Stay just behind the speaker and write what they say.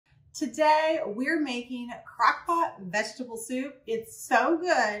Today we're making crock-pot vegetable soup. It's so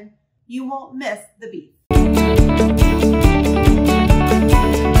good, you won't miss the beef.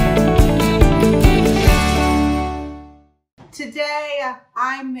 Today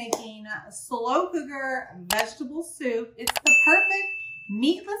I'm making a slow cooker vegetable soup. It's the perfect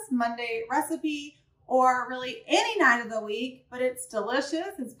meatless Monday recipe, or really any night of the week, but it's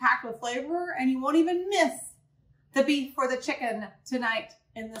delicious, it's packed with flavor, and you won't even miss the beef or the chicken tonight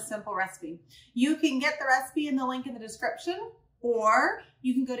in this simple recipe. You can get the recipe in the link in the description, or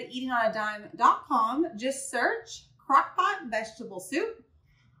you can go to eatingonadime.com, just search crock-pot vegetable soup,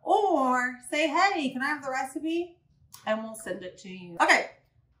 or say, hey, can I have the recipe? And we'll send it to you. Okay,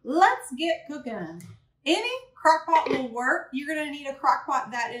 let's get cooking. Any crock pot will work. You're gonna need a crock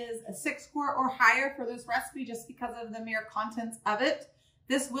pot that is a 6-quart or higher for this recipe just because of the mere contents of it.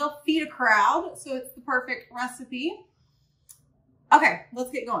 This will feed a crowd, so it's the perfect recipe. Okay,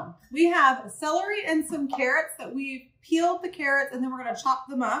 let's get going. We have celery and some carrots that we've peeled the carrots, and then we're gonna chop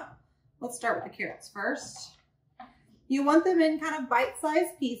them up. Let's start with the carrots first. You want them in kind of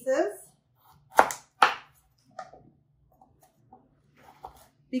bite-sized pieces,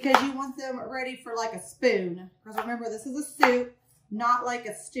 because you want them ready for like a spoon. Because remember, this is a soup, not like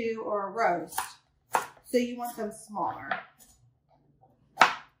a stew or a roast. So you want them smaller.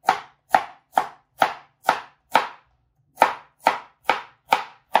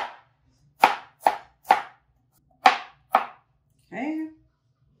 Okay.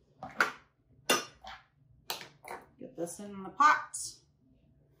 Get this in the pot.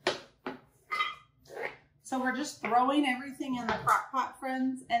 So we're just throwing everything in the crock pot,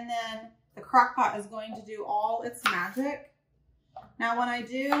 friends, and then the crock pot is going to do all its magic. Now, when I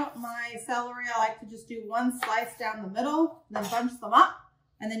do my celery, I like to just do one slice down the middle, then bunch them up,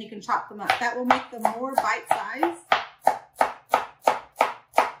 and then you can chop them up. That will make them more bite-sized.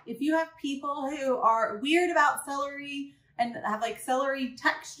 If you have people who are weird about celery and have like celery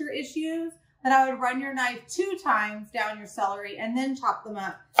texture issues, then I would run your knife 2 times down your celery and then chop them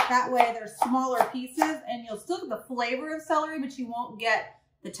up. That way they're smaller pieces and you'll still get the flavor of celery, but you won't get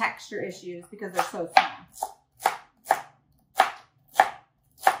the texture issues because they're so small.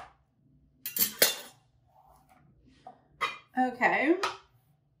 Okay.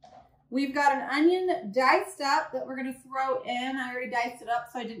 We've got an onion diced up that we're gonna throw in. I already diced it up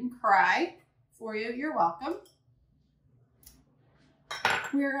so I didn't cry for you. You're welcome.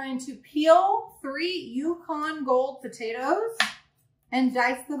 We're going to peel 3 Yukon gold potatoes and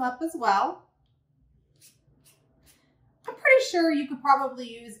dice them up as well. I'm pretty sure you could probably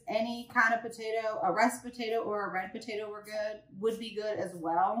use any kind of potato. A russet potato or a red potato would be good as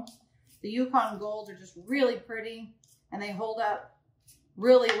well. The Yukon golds are just really pretty and they hold up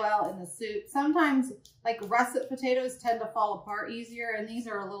really well in the soup. Sometimes like russet potatoes tend to fall apart easier, and these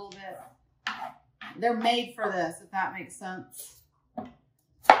are a little bit, they're made for this, if that makes sense.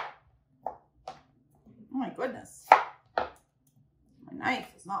 Oh my goodness. My knife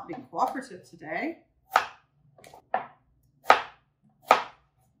is not being cooperative today.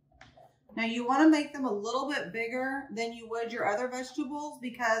 Now you want to make them a little bit bigger than you would your other vegetables,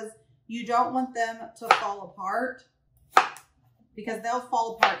 because you don't want them to fall apart, because they'll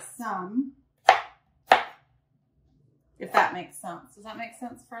fall apart some, if that makes sense. Does that make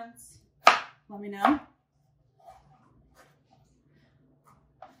sense, friends? Let me know.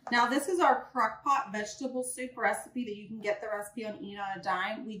 Now, this is our crock pot vegetable soup recipe that you can get the recipe on Eat on a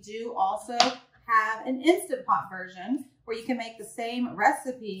Dime. We do also have an Instant Pot version where you can make the same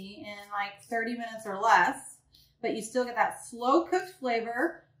recipe in like 30 minutes or less, but you still get that slow cooked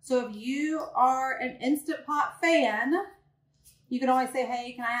flavor. So if you are an Instant Pot fan, you can always say,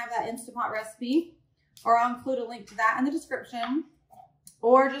 hey, can I have that Instant Pot recipe? Or I'll include a link to that in the description.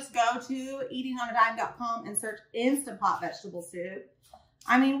 Or just go to eatingonadime.com and search Instant Pot vegetable soup.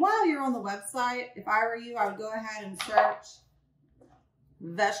 I mean, while you're on the website, if I were you, I would go ahead and search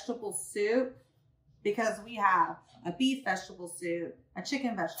vegetable soup, because we have a beef vegetable soup, a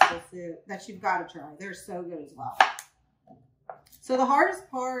chicken vegetable soup that you've got to try. They're so good as well. So the hardest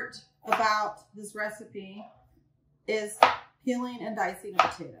part about this recipe is peeling and dicing a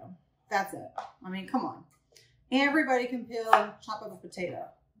potato. That's it. I mean, come on. Everybody can peel and chop up a potato.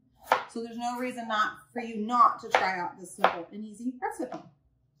 So there's no reason for you not to try out this simple and easy recipe.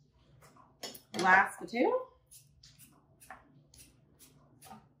 Last potato.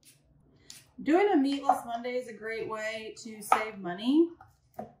 Doing a meatless Monday is a great way to save money,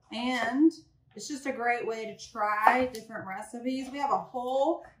 and it's just a great way to try different recipes. We have a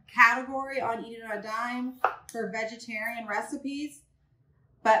whole category on Eat on a Dime for vegetarian recipes.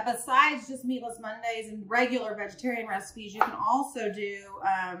 But besides just Meatless Mondays and regular vegetarian recipes, you can also do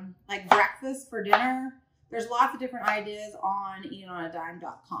like breakfast for dinner. There's lots of different ideas on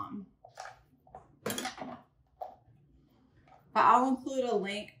eatonadime.com. But I'll include a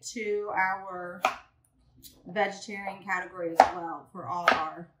link to our vegetarian category as well for all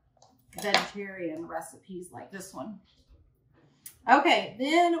our vegetarian recipes like this one. Okay,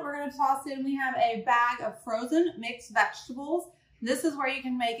 then we're going to toss in, we have a bag of frozen mixed vegetables. This is where you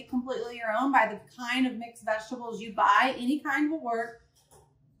can make it completely your own by the kind of mixed vegetables you buy. Any kind will work.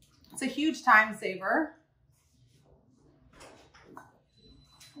 It's a huge time saver.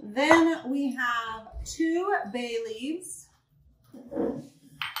 Then we have 2 bay leaves,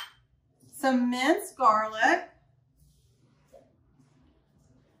 some minced garlic.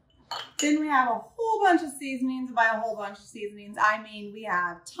 Then we have a whole bunch of seasonings. By a whole bunch of seasonings, I mean we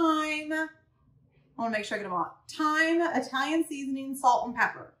have thyme. I want to make sure I get them all. Thyme, Italian seasoning, salt, and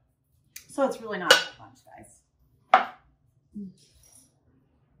pepper. So it's really not a whole bunch, guys.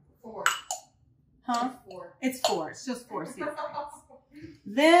 4. Huh? It's 4. It's 4. It's just 4 seasonings.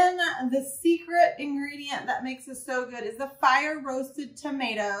 Then the secret ingredient that makes this so good is the fire roasted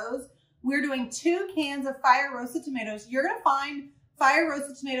tomatoes. We're doing 2 cans of fire roasted tomatoes. You're going to find fire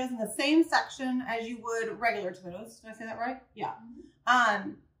roasted tomatoes in the same section as you would regular tomatoes. Did I say that right? Yeah.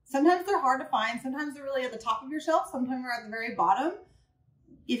 Sometimes they're hard to find. Sometimes they're really at the top of your shelf. Sometimes they're at the very bottom.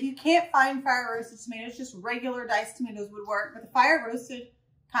 If you can't find fire roasted tomatoes, just regular diced tomatoes would work. But the fire roasted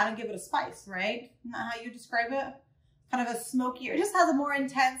kind of give it a spice, right? Isn't that how you describe it? Kind of a smokier. It just has a more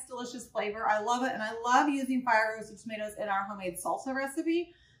intense, delicious flavor. I love it. And I love using fire roasted tomatoes in our homemade salsa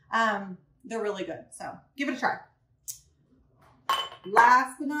recipe. They're really good. So give it a try.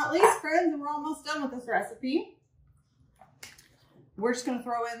 Last but not least, friends, and we're almost done with this recipe. We're just going to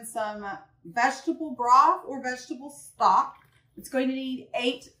throw in some vegetable broth or vegetable stock. It's going to need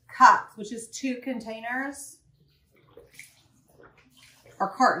 8 cups, which is 2 containers. Or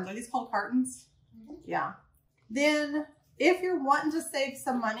cartons. Are these called cartons? Yeah. Then, if you're wanting to save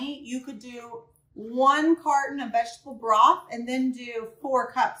some money, you could do 1 carton of vegetable broth and then do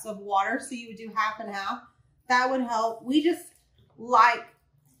 4 cups of water. So you would do half and half. That would help. We just like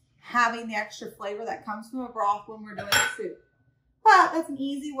having the extra flavor that comes from a broth when we're doing a soup. But that's an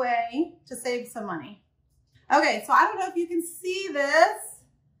easy way to save some money. Okay, so I don't know if you can see this,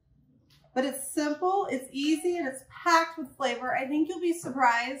 but it's simple, it's easy, and it's packed with flavor. I think you'll be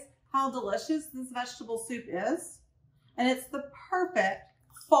surprised how delicious this vegetable soup is. And it's the perfect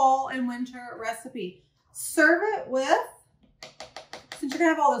fall and winter recipe. Serve it with, since you're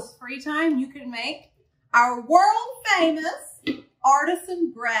gonna have all this free time, you can make our world famous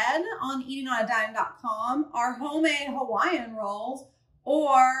artisan bread on eatonadime.com, our homemade Hawaiian rolls,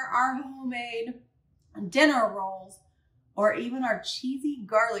 or our homemade dinner rolls, or even our cheesy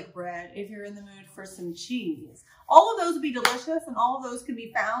garlic bread if you're in the mood for some cheese. All of those would be delicious, and all of those can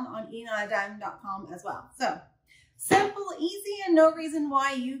be found on eatonadime.com as well. So simple, easy, and no reason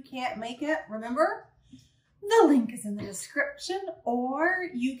why you can't make it. Remember, the link is in the description, or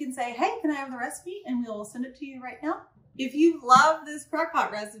you can say, hey, can I have the recipe? And we'll send it to you right now. If you love this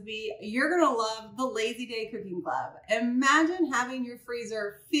crock-pot recipe, you're gonna love the Lazy Day Cooking Club. Imagine having your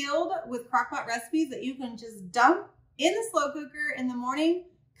freezer filled with crock-pot recipes that you can just dump in the slow cooker in the morning,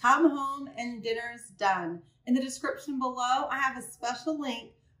 come home, and dinner's done. In the description below, I have a special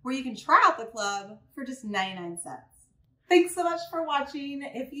link where you can try out the club for just 99 cents. Thanks so much for watching.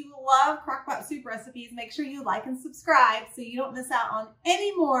 If you love crock-pot soup recipes, make sure you like and subscribe so you don't miss out on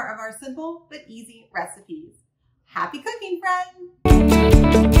any more of our simple but easy recipes. Happy cooking, friends!